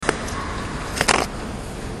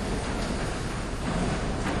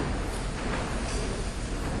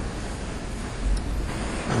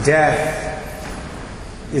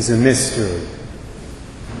Death is a mystery.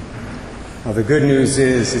 Now, the good news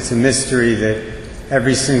is it's a mystery that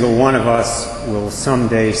every single one of us will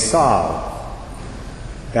someday solve.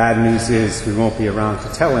 Bad news is we won't be around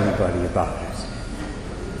to tell anybody about it.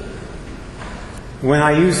 When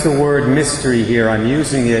I use the word mystery here, I'm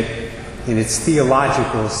using it in its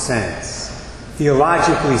theological sense.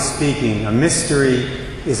 Theologically speaking, a mystery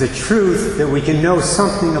is a truth that we can know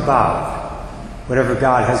something about, whatever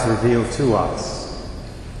God has revealed to us,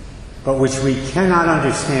 but which we cannot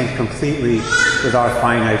understand completely with our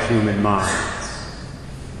finite human minds.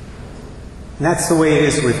 And that's the way it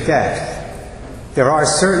is with death. There are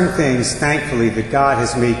certain things, thankfully, that God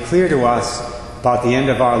has made clear to us about the end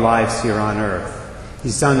of our lives here on earth.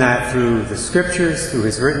 He's done that through the Scriptures, through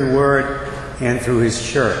His written Word, and through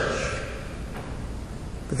His church.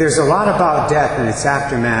 But there's a lot about death and its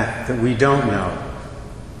aftermath that we don't know.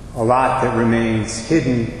 A lot that remains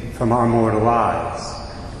hidden from our mortal lives.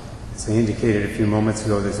 As I indicated a few moments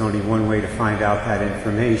ago, there's only one way to find out that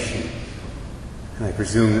information. And I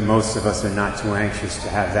presume that most of us are not too anxious to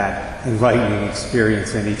have that enlightening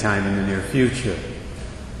experience anytime in the near future.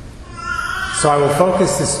 So I will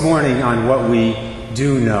focus this morning on what we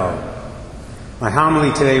do know. My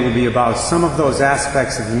homily today will be about some of those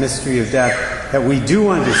aspects of the mystery of death that we do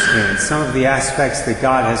understand, some of the aspects that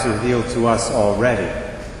God has revealed to us already.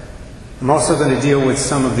 I'm also going to deal with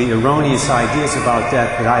some of the erroneous ideas about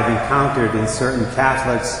death that I've encountered in certain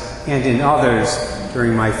Catholics and in others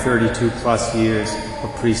during my 32-plus years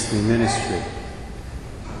of priestly ministry.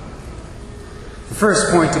 The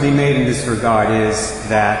first point to be made in this regard is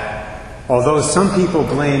that although some people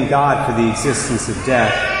blame God for the existence of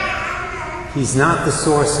death, He's not the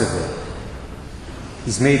source of it.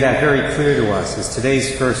 He's made that very clear to us. As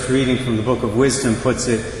today's first reading from the Book of Wisdom puts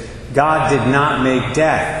it, God did not make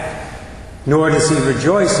death, nor does He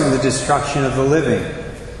rejoice in the destruction of the living.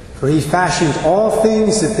 For He fashioned all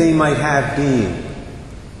things that they might have being.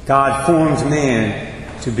 God formed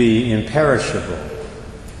man to be imperishable.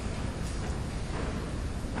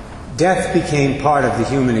 Death became part of the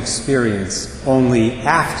human experience only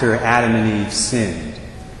after Adam and Eve sinned,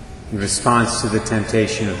 in response to the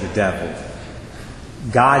temptation of the devil.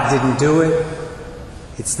 God didn't do it.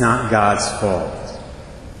 It's not God's fault.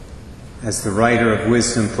 As the writer of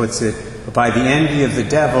Wisdom puts it, but by the envy of the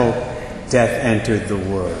devil, death entered the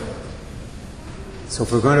world. So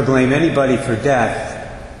if we're going to blame anybody for death,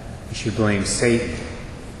 we should blame Satan.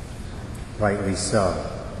 Rightly so.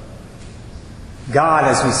 God,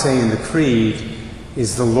 as we say in the Creed,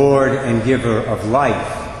 is the Lord and giver of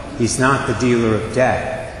life. He's not the dealer of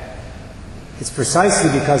death. It's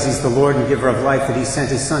precisely because He's the Lord and giver of life that He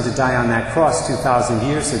sent His Son to die on that cross 2,000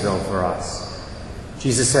 years ago for us.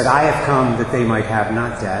 Jesus said, I have come that they might have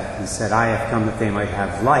not death. He said, I have come that they might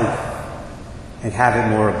have life and have it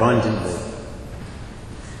more abundantly.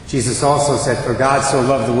 Jesus also said, for God so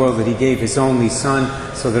loved the world that He gave His only Son,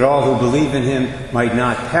 so that all who believe in Him might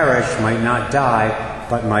not perish, might not die,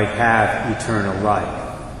 but might have eternal life.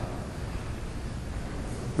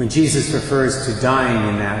 When Jesus refers to dying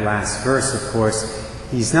in that last verse, of course,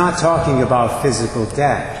 He's not talking about physical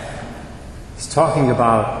death. He's talking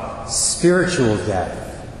about spiritual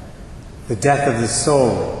death, the death of the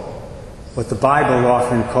soul, what the Bible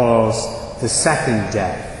often calls the second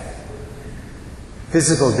death.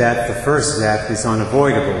 Physical death, the first death, is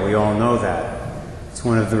unavoidable. We all know that. It's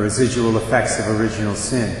one of the residual effects of original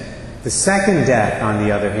sin. The second death, on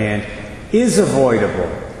the other hand, is avoidable.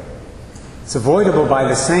 It's avoidable by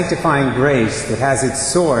the sanctifying grace that has its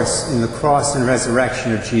source in the cross and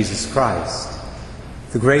resurrection of Jesus Christ.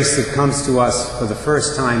 The grace that comes to us for the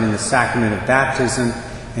first time in the sacrament of baptism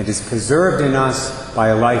and is preserved in us by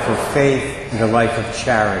a life of faith and a life of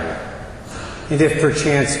charity. And if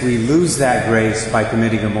perchance we lose that grace by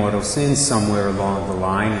committing a mortal sin somewhere along the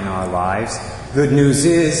line in our lives, good news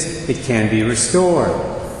is it can be restored.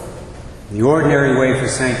 The ordinary way for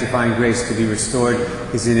sanctifying grace to be restored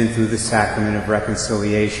is in and through the sacrament of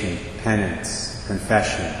reconciliation, penance,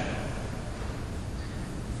 confession.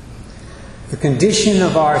 The condition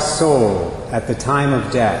of our soul at the time of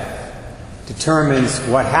death determines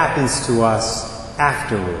what happens to us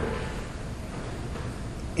afterward.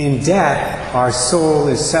 In death, our soul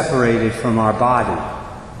is separated from our body.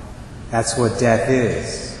 That's what death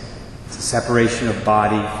is. It's a separation of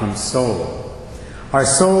body from soul. Our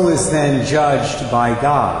soul is then judged by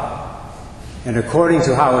God. And according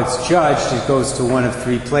to how it's judged, it goes to one of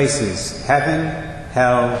three places: heaven,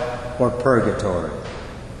 hell, or purgatory.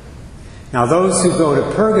 Now, those who go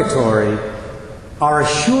to purgatory are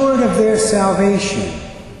assured of their salvation.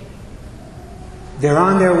 They're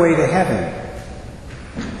on their way to heaven.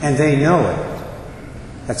 and they know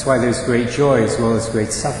it. That's why there's great joy as well as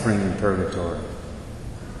great suffering in purgatory.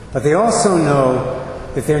 But they also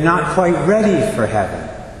know that they're not quite ready for heaven.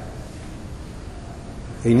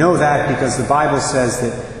 They know that because the Bible says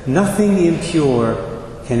that nothing impure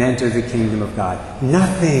can enter the kingdom of God.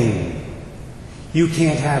 Nothing. You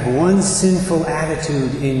can't have one sinful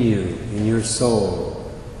attitude in you, in your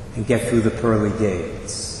soul, and get through the pearly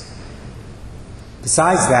gates.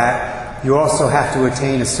 Besides that, you also have to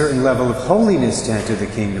attain a certain level of holiness to enter the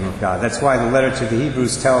kingdom of God. That's why the letter to the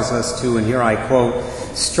Hebrews tells us to, and here I quote,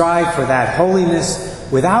 strive for that holiness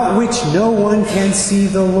without which no one can see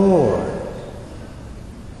the Lord.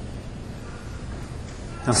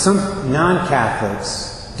 Now, some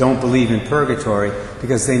non-Catholics don't believe in purgatory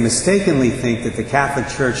because they mistakenly think that the Catholic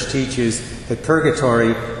Church teaches that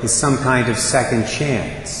purgatory is some kind of second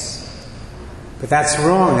chance. But that's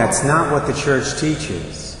wrong. That's not what the Church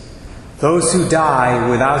teaches. Those who die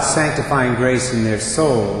without sanctifying grace in their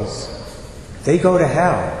souls, they go to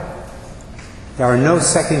hell. There are no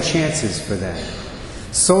second chances for them.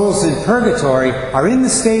 Souls in purgatory are in the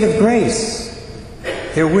state of grace.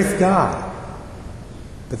 They're with God.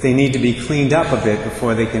 But they need to be cleaned up a bit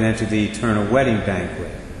before they can enter the eternal wedding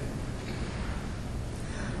banquet.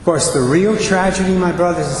 Of course, the real tragedy, my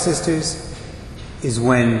brothers and sisters, is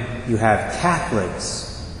when you have Catholics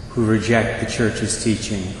who reject the Church's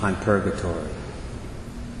teaching on purgatory.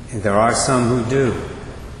 And there are some who do.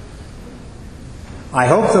 I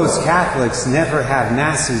hope those Catholics never have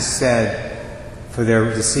masses said for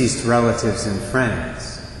their deceased relatives and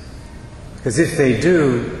friends. Because if they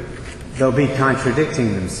do, they'll be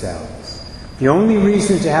contradicting themselves. The only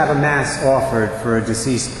reason to have a Mass offered for a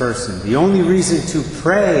deceased person, the only reason to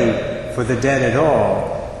pray for the dead at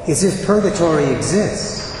all, is if purgatory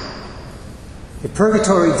exists. If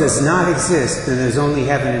purgatory does not exist, then there's only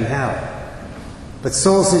heaven and hell. But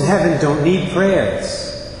souls in heaven don't need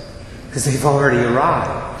prayers, because they've already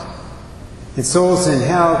arrived. And souls in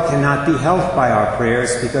hell cannot be helped by our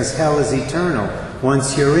prayers, because hell is eternal.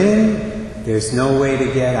 Once you're in, there's no way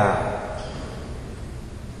to get out.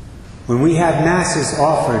 When we have Masses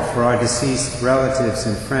offered for our deceased relatives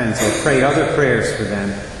and friends, or pray other prayers for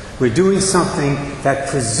them, we're doing something that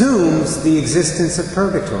presumes the existence of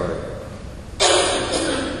purgatory.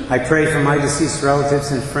 I pray for my deceased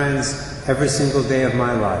relatives and friends every single day of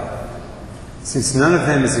my life. Since none of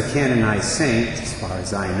them is a canonized saint, as far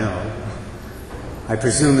as I know, I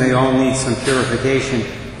presume they all need some purification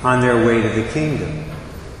on their way to the kingdom.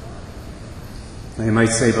 They might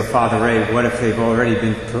say, but Father Ray, what if they've already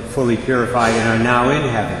been fully purified and are now in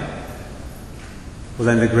heaven? Well,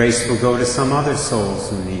 then the grace will go to some other souls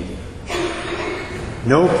who need it.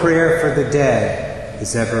 No prayer for the dead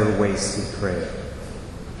is ever a wasted prayer.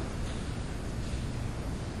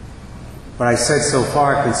 What I've said so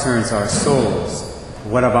far concerns our souls.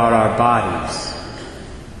 What about our bodies?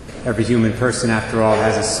 Every human person, after all,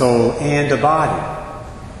 has a soul and a body.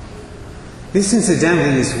 This,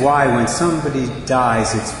 incidentally, is why when somebody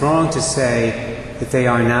dies, it's wrong to say that they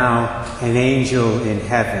are now an angel in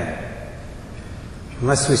heaven,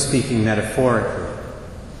 unless we're speaking metaphorically.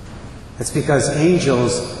 That's because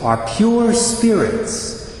angels are pure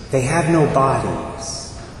spirits. They have no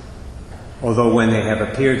bodies. Although when they have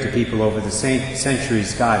appeared to people over the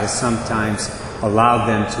centuries, God has sometimes allowed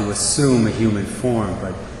them to assume a human form,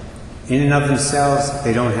 but in and of themselves,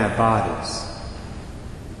 they don't have bodies.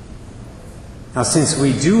 Now, since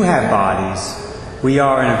we do have bodies, we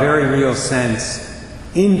are, in a very real sense,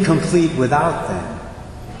 incomplete without them,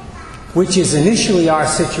 which is initially our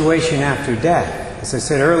situation after death. As I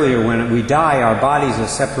said earlier, when we die, our bodies are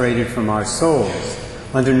separated from our souls.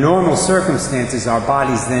 Under normal circumstances, our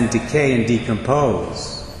bodies then decay and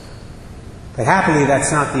decompose. But happily,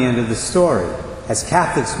 that's not the end of the story. As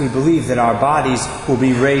Catholics, we believe that our bodies will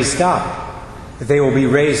be raised up, that they will be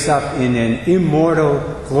raised up in an immortal,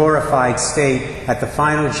 glorified state at the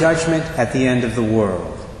final judgment at the end of the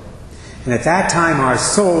world. And at that time, our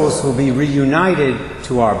souls will be reunited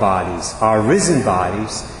to our bodies, our risen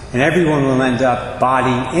bodies, and everyone will end up,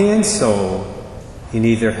 body and soul, in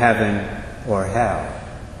either heaven or hell.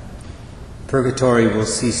 Purgatory will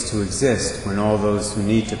cease to exist when all those who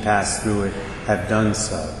need to pass through it have done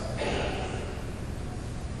so.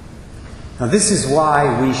 Now, this is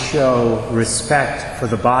why we show respect for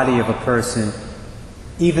the body of a person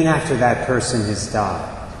even after that person has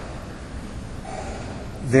died.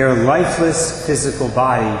 Their lifeless physical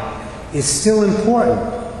body is still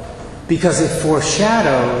important because it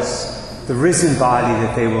foreshadows the risen body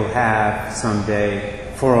that they will have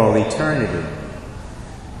someday for all eternity.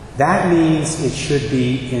 That means it should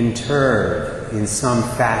be interred in some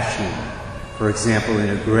fashion for example,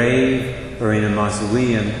 in a grave or in a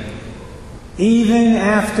mausoleum, even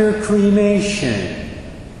after cremation,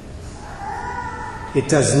 it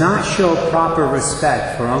does not show proper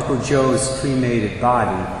respect for Uncle Joe's cremated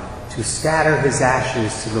body to scatter his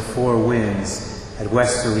ashes to the four winds at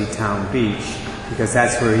Westerly Town Beach, because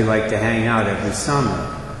that's where he liked to hang out every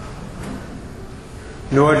summer.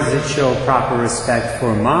 Nor does it show proper respect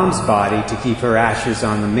for Mom's body to keep her ashes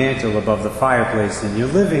on the mantle above the fireplace in your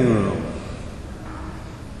living room.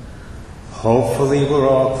 Hopefully we're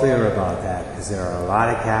all clear about that, because there are a lot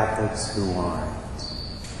of Catholics who aren't.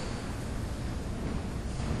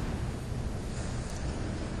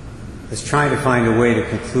 I was trying to find a way to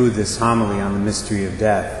conclude this homily on the mystery of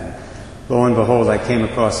death. And lo and behold, I came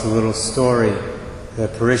across a little story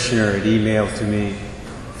that a parishioner had emailed to me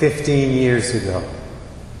 15 years ago.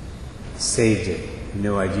 Saved it. I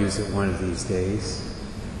knew I'd use it one of these days.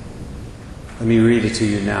 Let me read it to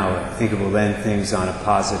you now. I think it will end things on a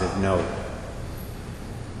positive note.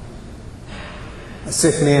 A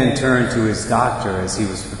sick man turned to his doctor as he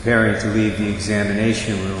was preparing to leave the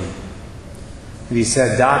examination room. And he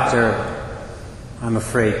said, "Doctor, I'm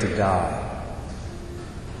afraid to die.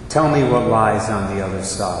 Tell me what lies on the other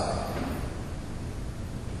side."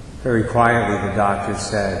 Very quietly, the doctor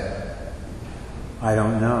said, "I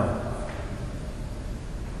don't know."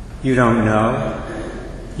 "You don't know?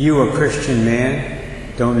 You, a Christian man,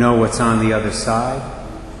 don't know what's on the other side?"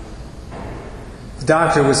 The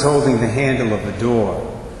doctor was holding the handle of a door,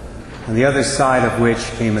 on the other side of which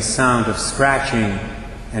came a sound of scratching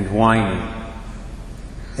and whining.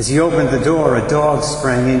 As he opened the door, a dog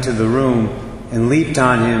sprang into the room and leaped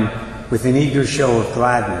on him with an eager show of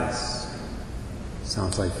gladness.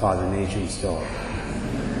 Sounds like Father Najim's dog.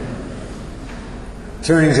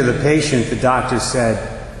 Turning to the patient, the doctor said,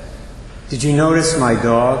 "Did you notice my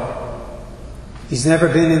dog? He's never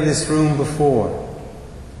been in this room before.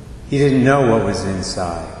 He didn't know what was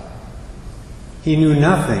inside. He knew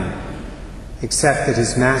nothing except that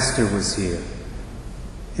his master was here.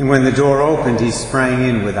 And when the door opened, he sprang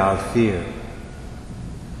in without fear.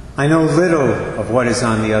 I know little of what is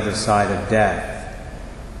on the other side of death,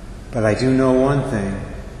 but I do know one thing.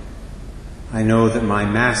 I know that my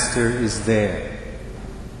master is there,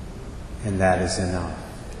 and that is enough."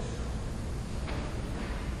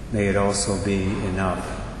 May it also be enough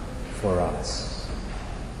for us.